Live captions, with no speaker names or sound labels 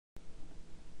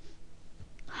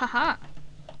Haha.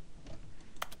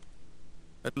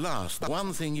 At last, the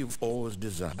one thing you've always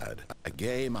desired. A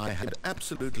game I had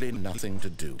absolutely nothing to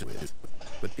do with.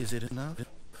 But is it enough?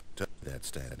 Tell me that,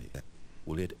 Stanley.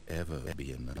 Will it ever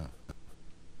be enough?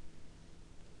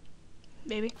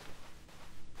 Baby.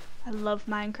 I love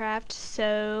Minecraft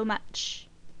so much.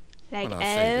 Like Well, I'll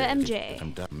say OMG.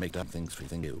 and make up things for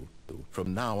you.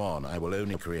 From now on, I will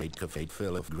only create cafe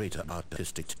fill of greater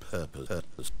artistic purpose.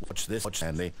 Watch this,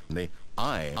 Stanley.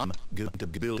 I'm going to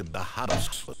build a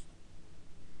house.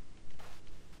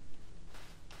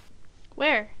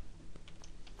 Where?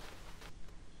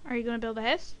 Are you gonna build a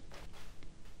house?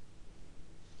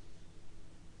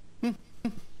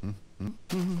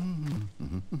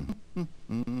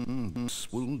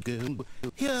 Will go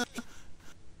here.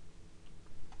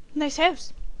 Nice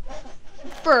house.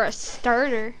 For a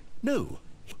starter. No,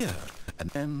 here, and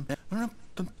then.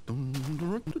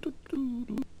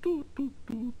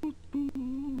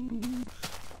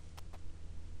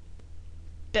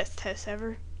 Best house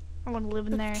ever. I want to live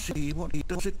in there. See what he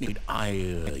does it need.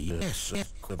 Yes,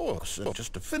 of course.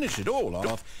 Just to finish it all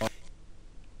off.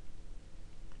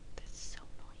 That's so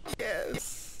annoying.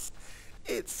 Yes,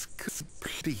 it's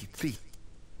completely.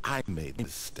 I made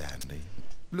this, Stanley.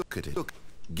 Look at it. Look.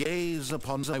 Gaze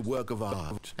upon my work of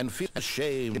art and feel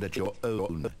ashamed at your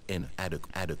own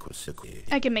inadequacy.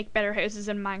 I can make better houses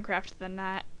in Minecraft than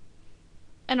that.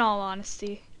 In all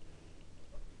honesty.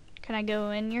 Can I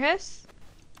go in your house?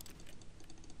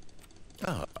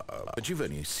 Ah, but you've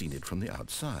only seen it from the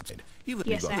outside. You've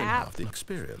only Yes, got I half have. the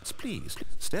experience. Please,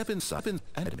 step inside and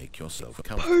make yourself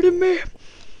comfortable. Pardon me.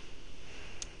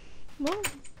 Well,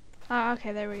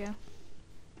 okay, there we go.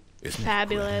 Isn't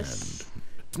Fabulous. it grand?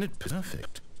 Isn't it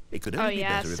perfect? It could Oh only be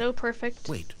yeah, better if... so perfect.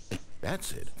 Wait,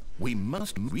 that's it. We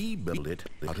must rebuild it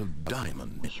out of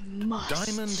diamond. We must.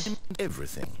 Diamond in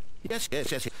everything. Yes.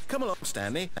 Come along,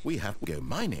 Stanley. We have to go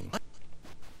mining.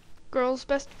 Girls'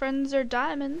 best friends are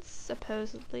diamonds,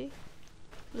 supposedly.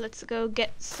 Let's go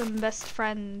get some best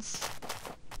friends.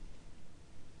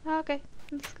 Okay,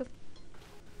 let's go.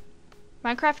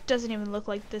 Minecraft doesn't even look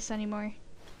like this anymore.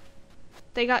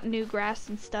 They got new grass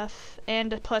and stuff,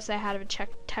 and plus I had a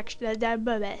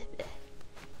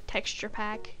texture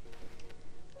pack.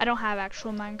 I don't have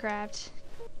actual Minecraft.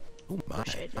 Oh my,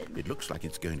 Wish I did. it looks like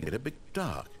it's going to get a bit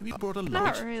dark. Have you brought a light?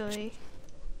 Not really.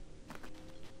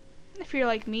 If you're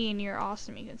like me and you're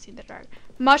awesome, you can see the dark.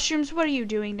 Mushrooms, what are you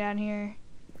doing down here?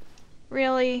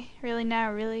 Really? Really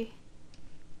now? Really?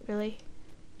 Really?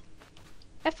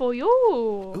 F-O-U!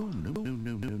 Oh,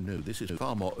 no. This is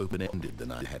far more open-ended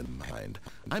than I had in mind.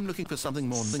 I'm looking for something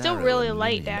more narrow. Still really and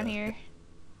light linear. down here.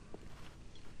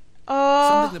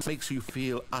 Something that makes you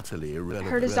feel utterly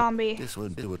irrelevant. Heard a zombie. This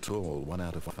won't do at all. 1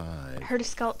 out of 5. Heard a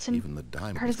skeleton. Even the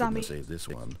diamonds Heard a zombie. couldn't save this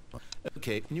one.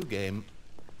 Okay, new game.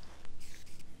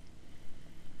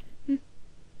 I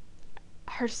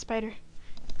heard a spider.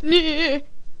 Oh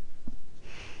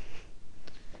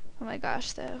my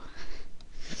gosh, though.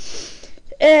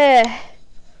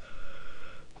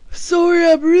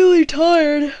 Sorry, I'm really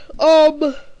tired.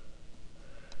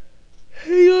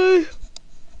 Hey guys.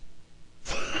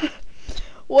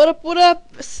 What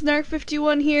up?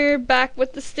 Snark51 here, back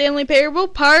with the Stanley Parable,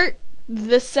 part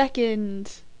the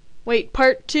 2nd. Wait,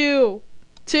 part 2.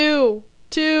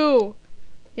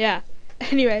 Yeah.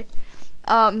 Anyway,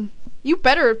 you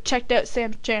better have checked out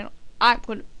Sam's channel. I'm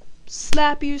gonna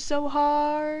slap you so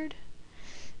hard.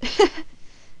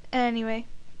 Anyway,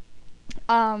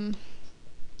 yeah,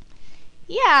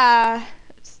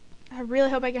 I really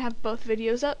hope I can have both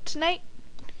videos up tonight.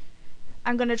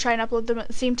 I'm gonna try and upload them at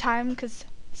the same time because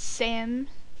Sam,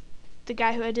 the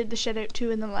guy who I did the shout out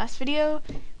to in the last video,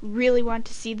 really wanted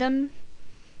to see them.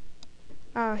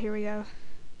 Oh, here we go.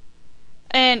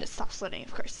 And it stops loading,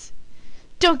 of course.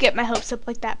 Don't get my hopes up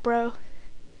like that, bro.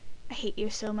 I hate you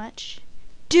so much.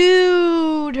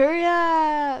 Dude, hurry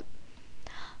up.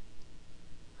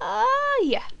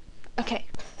 Yeah. Okay.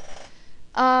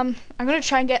 I'm gonna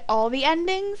try and get all the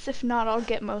endings. If not, I'll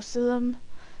get most of them.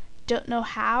 Don't know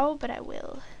how, but I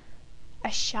will.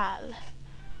 I shall.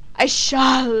 I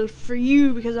shall for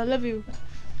you because I love you.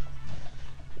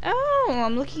 Oh,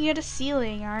 I'm looking at a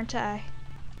ceiling, aren't I?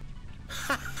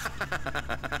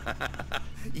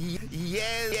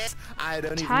 Yes. I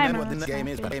don't even Timer, know what the what's game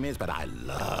is, happening? but I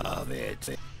love it.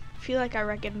 I feel like I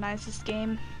recognize this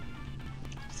game.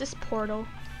 Is this Portal?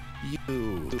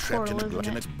 You trapped in a Portal,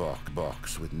 isn't gluttonous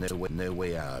box with no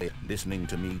way out, listening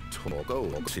to me talk. Oh,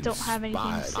 Don't have anything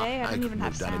to say. I don't even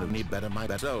have done it sound. any better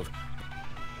myself.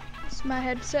 Is my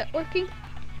headset working?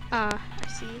 I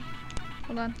see.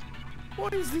 Hold on.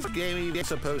 What is this game even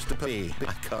supposed to be?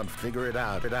 I can't figure it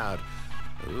out.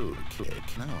 Okay,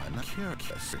 now I'm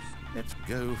curious. Let's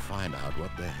go find out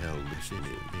what the hell this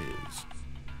is.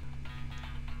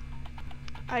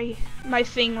 My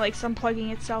thing likes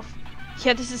unplugging itself.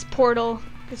 Yeah, this is Portal.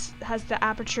 This has the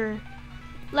Aperture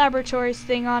Laboratories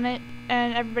thing on it,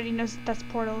 and everybody knows that's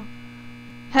Portal.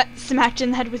 Smacked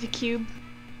in the head with a cube.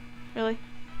 Really?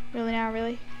 Really now?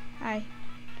 Really? I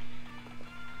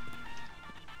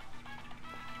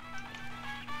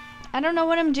don't know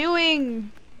what I'm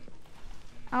doing.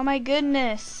 Oh my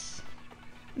goodness.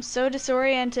 I'm so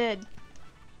disoriented.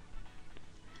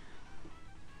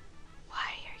 Why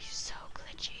are you so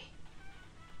glitchy?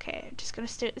 Okay, I'm just gonna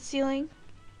stare at the ceiling.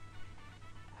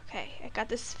 Okay, I got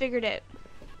this figured out.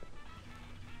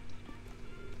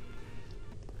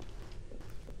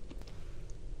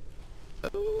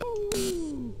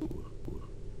 Oh,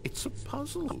 it's a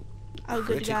puzzle. Oh,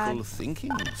 good Critical God.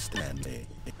 thinking, Stanley.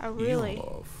 Oh, really?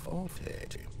 Your forte.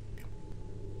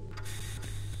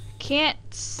 Can't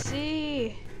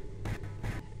see.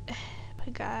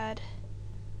 My God.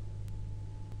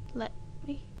 Let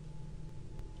me.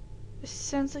 This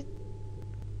sounds like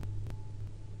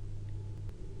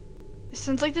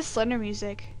the Slender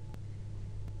music.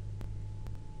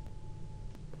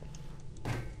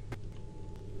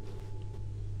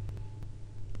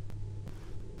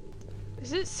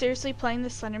 Is it seriously playing the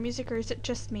Slender music, or is it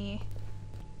just me?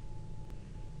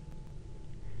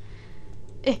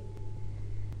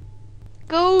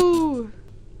 Go!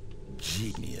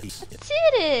 Genius. I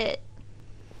did it!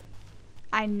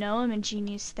 I know I'm a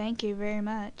genius. Thank you very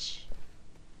much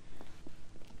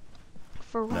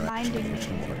for reminding me.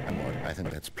 I think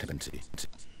that's plenty.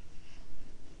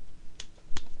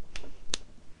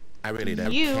 I really don't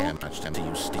care much to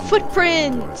you steam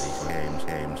Footprints!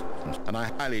 games, and I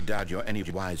highly doubt you're any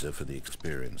wiser for the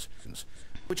experience.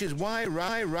 Which is why,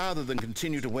 rather than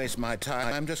continue to waste my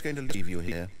time, I'm just going to leave you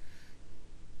here.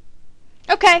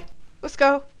 Okay, let's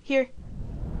go. Here.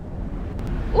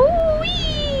 Ooh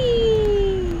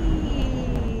wee!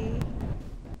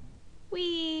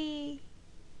 Wee!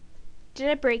 Did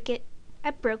I break it?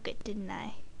 I broke it, didn't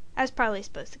I? I was probably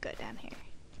supposed to go down here.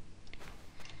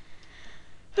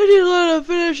 I didn't let him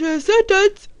finish a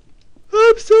sentence.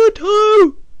 I'm so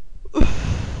tired.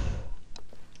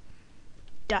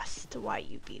 Dust, why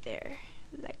you be there?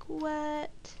 Like what?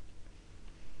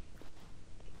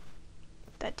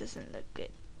 That doesn't look good.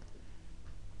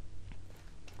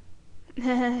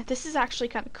 This is actually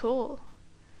kind of cool.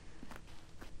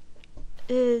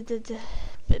 It's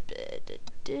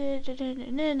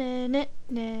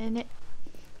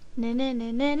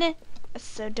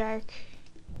so dark.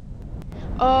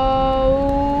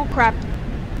 Oh crap.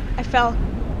 I fell.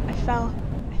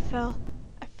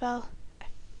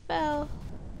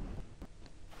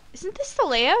 Isn't this the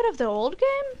layout of the old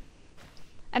game?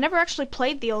 I never actually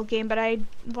played the old game, but I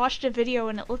watched a video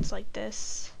and it looks like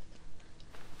this.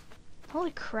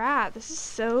 Holy crap, this is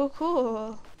so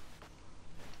cool.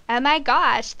 Oh my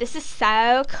gosh, this is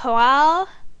so cool.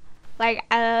 Like,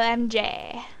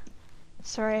 OMG.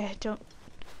 Sorry,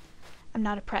 I'm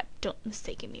not a prep. Don't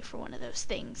mistake me for one of those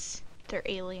things. They're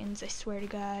aliens, I swear to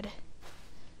God.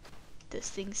 Those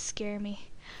things scare me.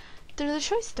 They're the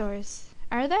toy stores.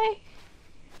 Are they?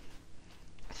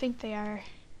 I think they are.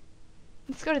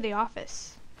 Let's go to the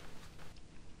office.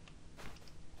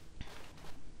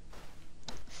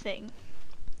 Thing.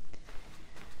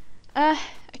 I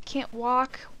can't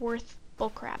walk worth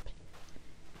bullcrap.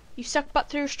 You suck butt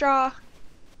through straw.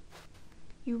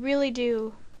 You really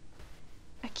do.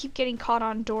 I keep getting caught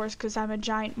on doors because I'm a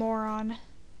giant moron.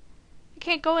 I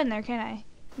can't go in there, can I?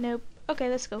 Nope. Okay,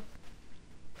 let's go.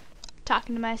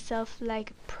 Talking to myself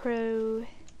like a pro.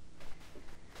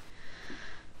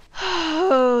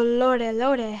 Oh, lordy,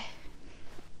 lordy.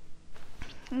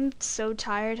 I'm so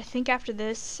tired. I think after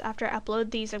this, after I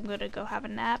upload these, I'm gonna go have a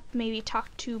nap. Maybe talk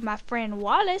to my friend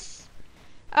Wallace.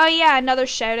 Oh yeah, another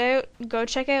shout out. Go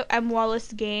check out M.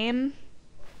 Wallace Game.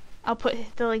 I'll put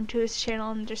the link to his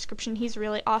channel in the description. He's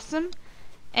really awesome.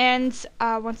 And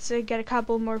once I get a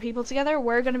couple more people together,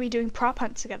 we're gonna be doing prop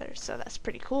hunts together. So that's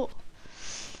pretty cool.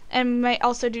 And we might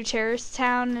also do Terrorist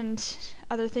Town and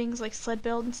other things like sled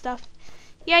build and stuff.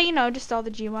 Yeah, you know, just all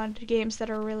the G1 games that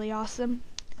are really awesome.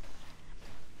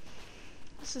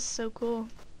 This is so cool.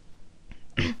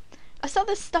 I saw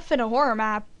this stuff in a horror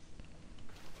map.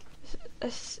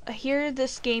 I hear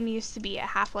this game used to be a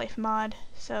Half-Life mod,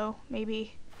 so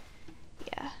maybe,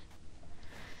 yeah.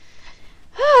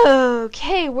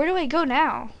 Okay, where do I go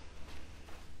now?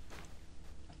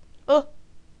 Oh!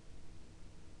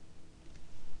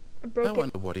 I broke it. I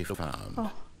wonder what he found.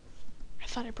 Oh, I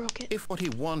thought I broke it. If what he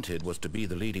wanted was to be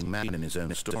the leading man in his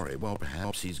own story, well,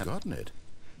 perhaps he's gotten it.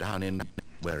 Down in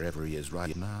wherever he is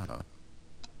right now.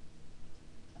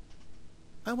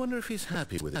 I wonder if he's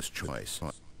happy with his choice,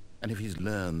 and if he's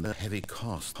learned the heavy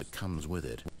cost that comes with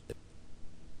it.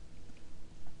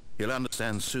 He'll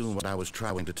understand soon what I was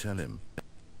trying to tell him.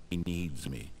 He needs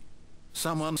me.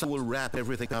 Someone who will wrap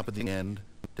everything up at the end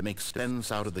to make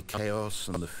sense out of the chaos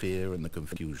and the fear and the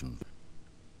confusion.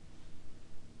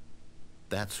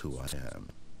 That's who I am.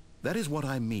 That is what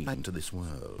I mean to this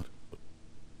world.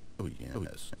 Oh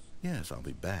yes, yes, I'll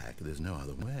be back. There's no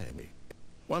other way.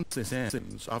 Once this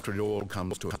ends, after it all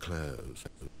comes to a close,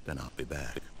 then I'll be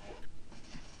back.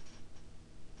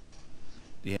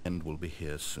 The end will be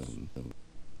here soon.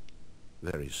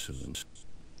 Very soon.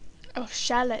 Oh,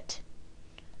 Charlotte.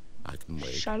 I can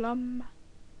wait. Shalom.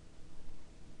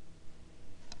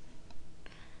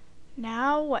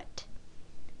 Now what?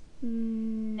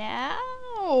 Now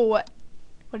what?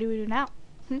 What do we do now?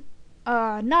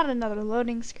 Not another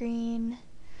loading screen.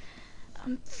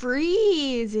 I'm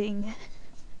freezing.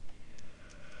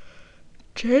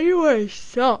 January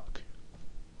sucked.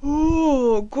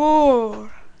 Oh, God.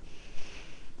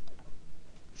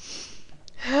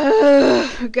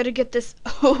 I gotta get this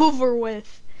over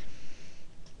with.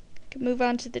 Can move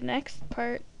on to the next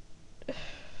part. I'm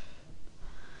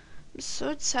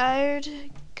so tired.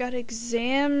 Got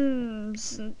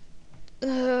exams.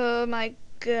 Oh my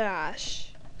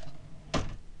gosh.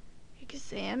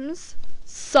 Exams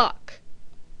suck.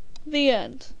 The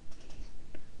end.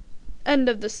 End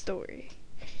of the story.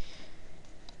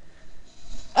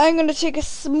 I'm gonna take a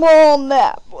small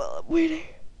nap while I'm waiting.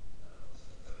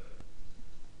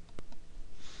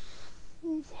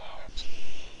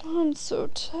 I'm so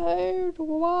tired.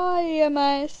 Why am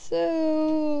I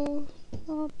so...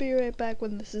 I'll be right back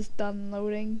when this is done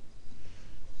loading.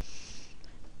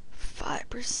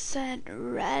 5%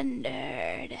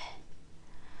 rendered.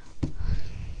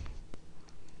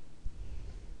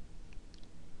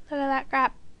 Look at that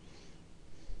crap.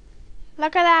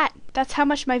 Look at that. That's how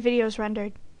much my video's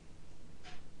rendered.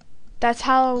 That's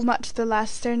how much the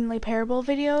last Stanley Parable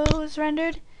video was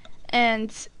rendered.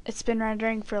 And it's been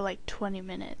rendering for like 20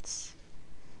 minutes.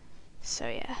 So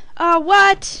yeah. Oh,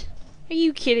 what? Are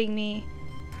you kidding me?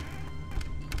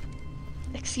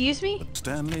 Excuse me?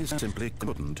 Stanley simply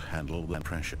couldn't handle the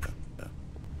pressure.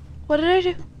 What did I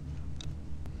do?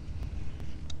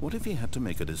 What if he had to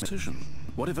make a decision?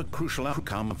 What if a crucial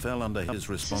outcome fell under his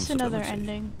responsibility? Is this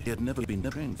another ending? He had never been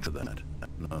trained for that.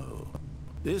 No.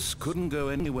 This couldn't go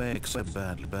anywhere except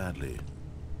badly.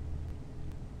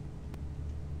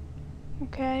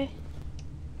 Okay.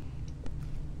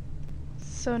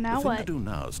 So now the thing what? to do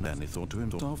now, Stanley thought to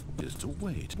himself, is to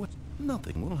wait.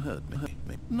 Nothing will hurt me.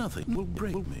 Nothing will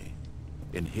break me.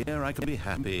 In here I can be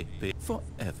happy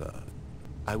forever.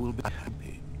 I will be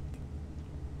happy.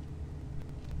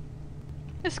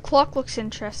 This clock looks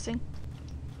interesting.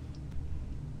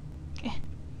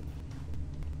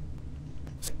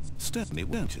 Stanley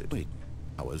waited.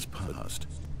 Hours passed,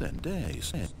 then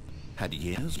days. Had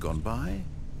years gone by?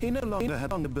 He no longer had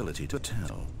the ability to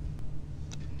tell.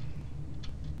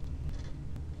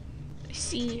 I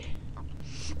see.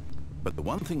 But the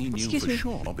one thing he knew for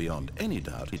sure, beyond any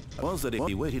doubt, was that if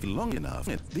he waited long enough,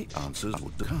 the answers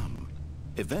would come.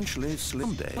 Eventually,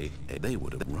 someday, they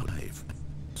would arrive.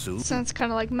 Soon. Sounds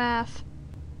kind of like math.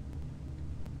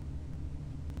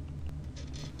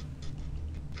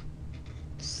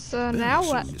 So now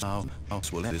what? Our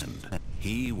house will end.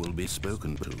 He will be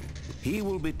spoken to. He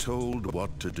will be told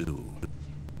what to do.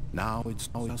 Now it's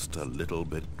just a little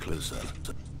bit closer.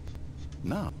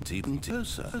 Now it's even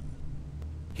closer.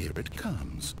 Here it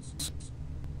comes.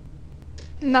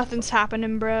 Nothing's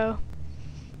happening, bro.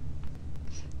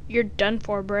 You're done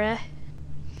for, bruh.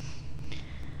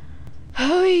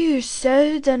 Oh, you're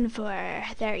so done for.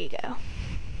 There you go.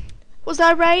 Was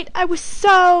I right? I was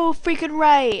so freaking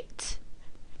right.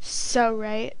 So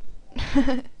right.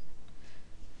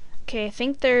 Okay, I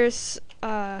think there's,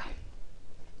 I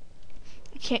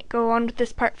can't go on with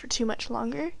this part for too much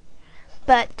longer.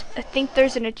 But I think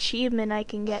there's an achievement I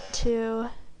can get to.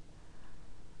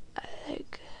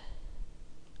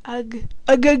 I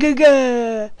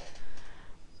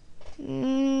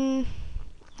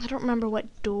don't remember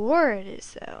what door it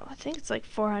is though. I think it's like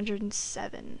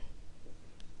 407.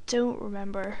 Don't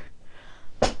remember.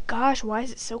 Gosh, why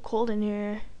is it so cold in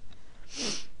here?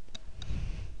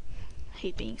 I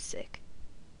hate being sick.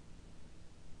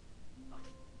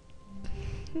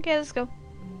 Okay, let's go.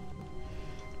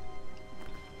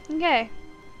 Okay.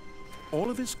 All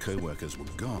of his co-workers were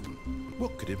gone.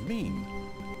 What could it mean?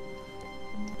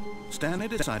 Stanley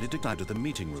decided to go to the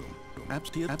meeting room.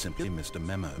 Perhaps he had simply missed a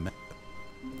memo.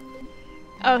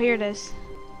 Oh, here it is.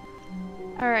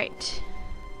 Alright.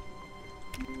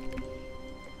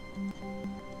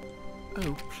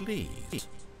 Oh, please.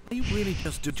 Are you really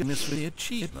just doing this for the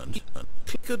achievement?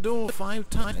 Click a door 5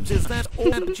 times. Is that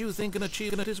all that you think an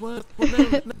achievement is worth?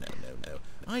 Well, no.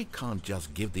 I can't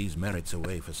just give these merits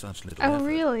away for such little effort. Oh,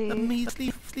 really? A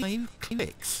measly 5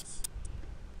 clicks.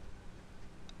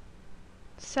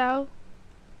 So.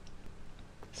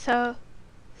 Now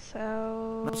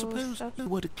suppose you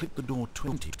were to click the door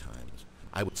 20 times.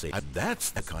 I would say that's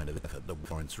the kind of effort that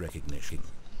warrants recognition.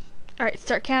 Alright,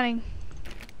 start counting.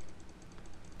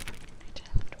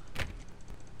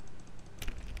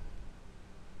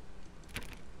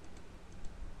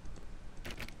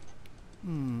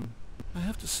 I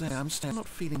have to say, I'm still not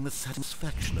feeling the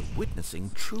satisfaction of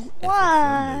witnessing true effort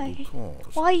Why? for a noble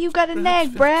cause. Why you got a Perhaps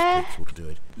nag, bruh? 50 clicks will do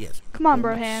it. Yes. Come on,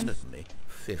 almost Brohan. Certainly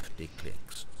 50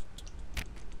 clicks.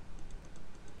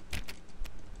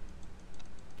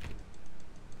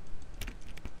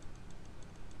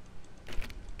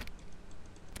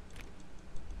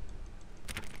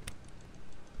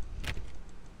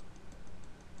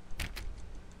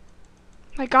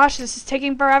 My gosh, this is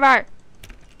taking forever.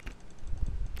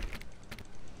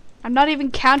 I'm not even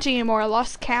counting anymore. I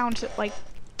lost count at like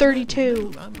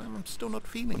 32. No, I'm still not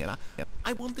feeling it.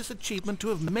 I want this achievement to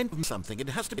have meant something. It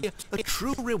has to be a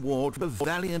true reward for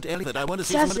valiant effort. I want to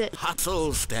see Does some it?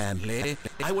 hustle, Stanley.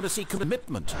 I want to see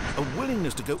commitment, a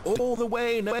willingness to go all the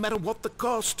way, no matter what the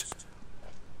cost.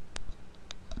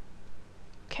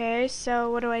 Okay,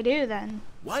 so what do I do then?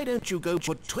 Why don't you go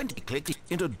put 20 clicks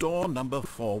into door number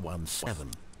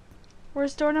 417?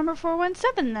 Where's door number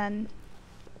 417 then?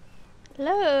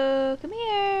 Hello, come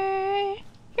here.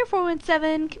 Here,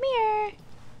 417, come here.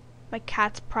 My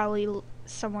cat's probably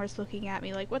somewhere's looking at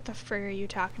me like, what the frig are you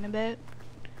talking about?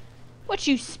 What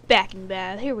you specking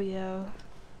about? Here we go.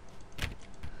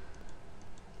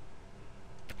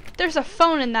 There's a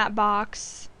phone in that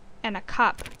box and a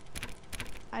cup.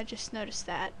 I just noticed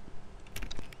that.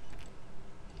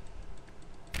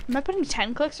 Am I putting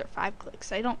 10 clicks or 5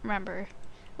 clicks? I don't remember.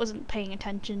 Wasn't paying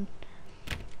attention.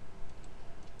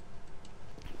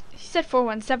 You said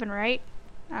 417, right?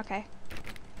 Okay.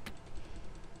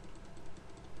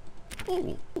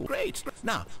 Oh, great.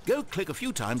 Now, go click a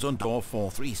few times on door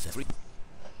 437.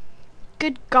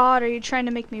 Good God, are you trying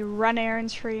to make me run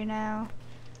errands for you now?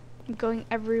 I'm going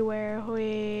everywhere.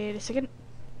 Wait a second.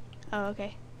 Oh,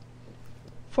 okay.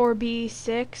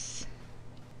 4B6.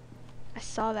 I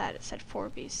saw that. It said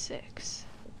 4B6.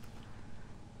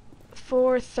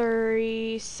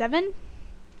 437.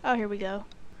 Oh, here we go.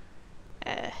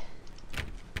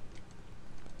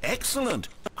 Excellent.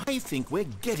 I think we're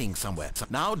getting somewhere.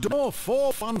 Now, door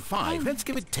 415. Let's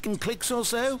give it 10 clicks or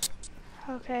so.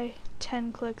 Okay,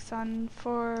 10 clicks on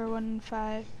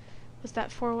 415. Was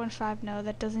that 415? No,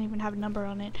 that doesn't even have a number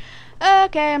on it.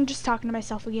 Okay, I'm just talking to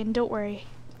myself again. Don't worry.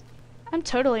 I'm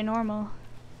totally normal.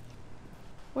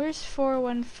 Where's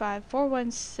 415?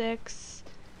 416.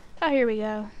 Oh, here we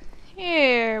go.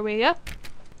 Here we go.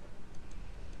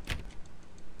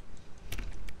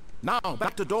 Now,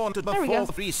 back to door number There we go.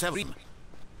 437.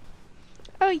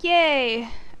 Oh, yay.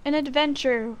 An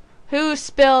adventure. Who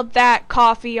spilled that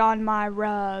coffee on my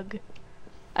rug?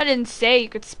 I didn't say you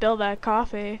could spill that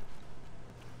coffee.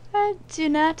 I do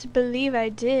not believe I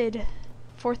did.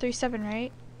 437,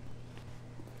 right?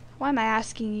 Why am I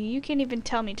asking you? You can't even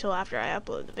tell me till after I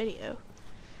upload the video.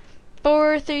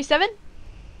 437?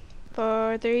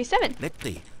 437. Let's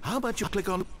see. How about you click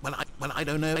on, well, I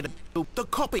don't know, the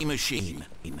copy machine.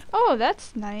 Oh,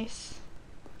 that's nice.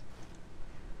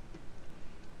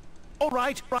 All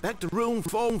right, back to room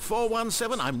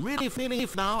 417. I'm really feeling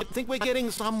it now. I think we're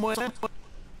getting somewhere.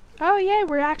 Oh yeah,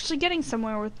 we're actually getting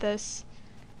somewhere with this.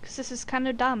 Because this is kind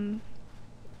of dumb.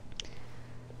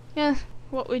 Yeah,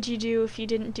 what would you do if you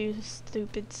didn't do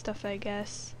stupid stuff, I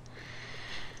guess?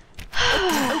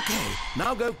 Okay,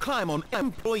 now go climb on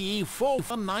employee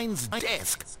 419's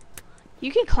desk.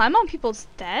 You can climb on people's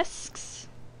desks?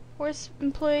 Where's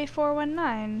employee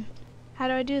 419? How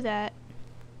do I do that?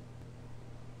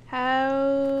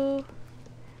 How?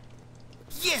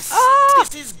 Yes! Ah!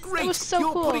 This is great! That was so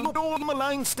You're cool. putting it all on the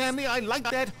line, Stanley. I like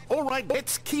that. All right,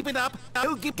 let's keep it up.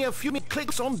 Now give me a few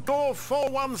clicks on door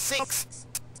 416.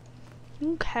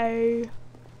 Okay.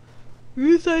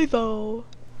 You say so.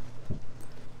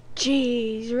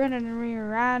 Jeez, running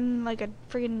around like a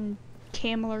friggin'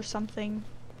 camel or something.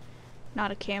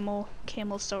 Not a camel.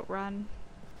 Camels don't run.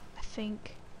 I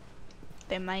think.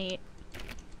 They might.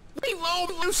 We've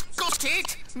almost got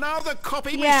it! Now the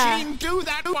copy Yeah. machine, do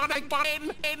that one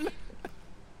again!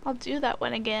 I'll do that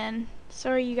one again.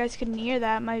 Sorry you guys couldn't hear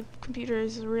that. My computer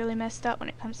is really messed up when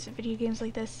it comes to video games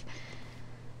like this.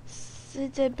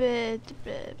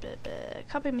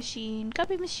 Copy machine.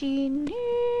 Copy machine.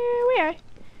 Here we are.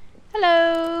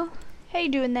 Hello. How you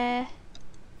doing there?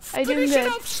 Are you doing Finish it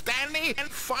good? up, Stanley, and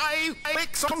 5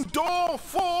 clicks on door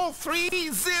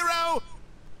 430.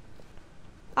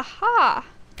 Aha.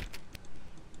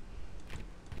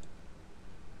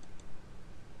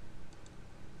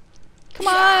 Come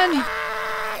on.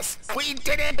 Yes, we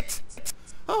did it.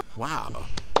 Oh, wow.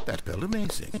 That felt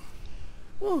amazing.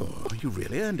 Oh, you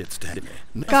really earned it, Stanley.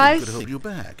 Nothing Guys, could hold you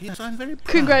back. Yes, I'm very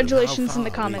proud congratulations of how in the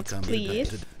far we've comments, come please.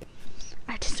 today.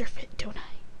 I deserve it, don't I?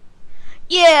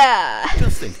 Yeah.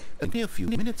 Just think, only a few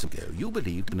minutes ago, you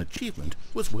believed an achievement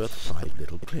was worth 5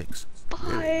 little clicks.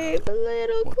 5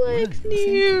 little What were clicks, you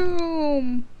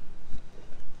thinking?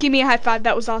 Give me a high five.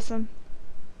 That was awesome.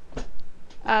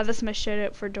 This is my shout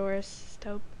out for Doris.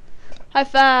 Dope. High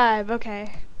five.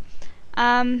 Okay.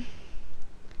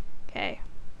 Okay.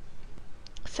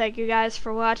 Thank you guys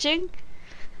for watching.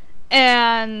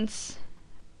 And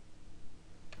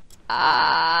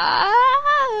I'm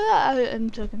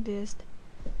so confused.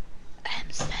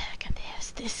 I'm so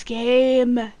confused. This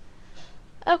game.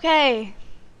 Okay.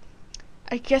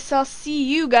 I guess I'll see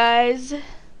you guys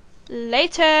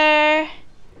later.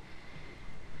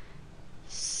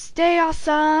 Stay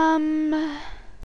awesome.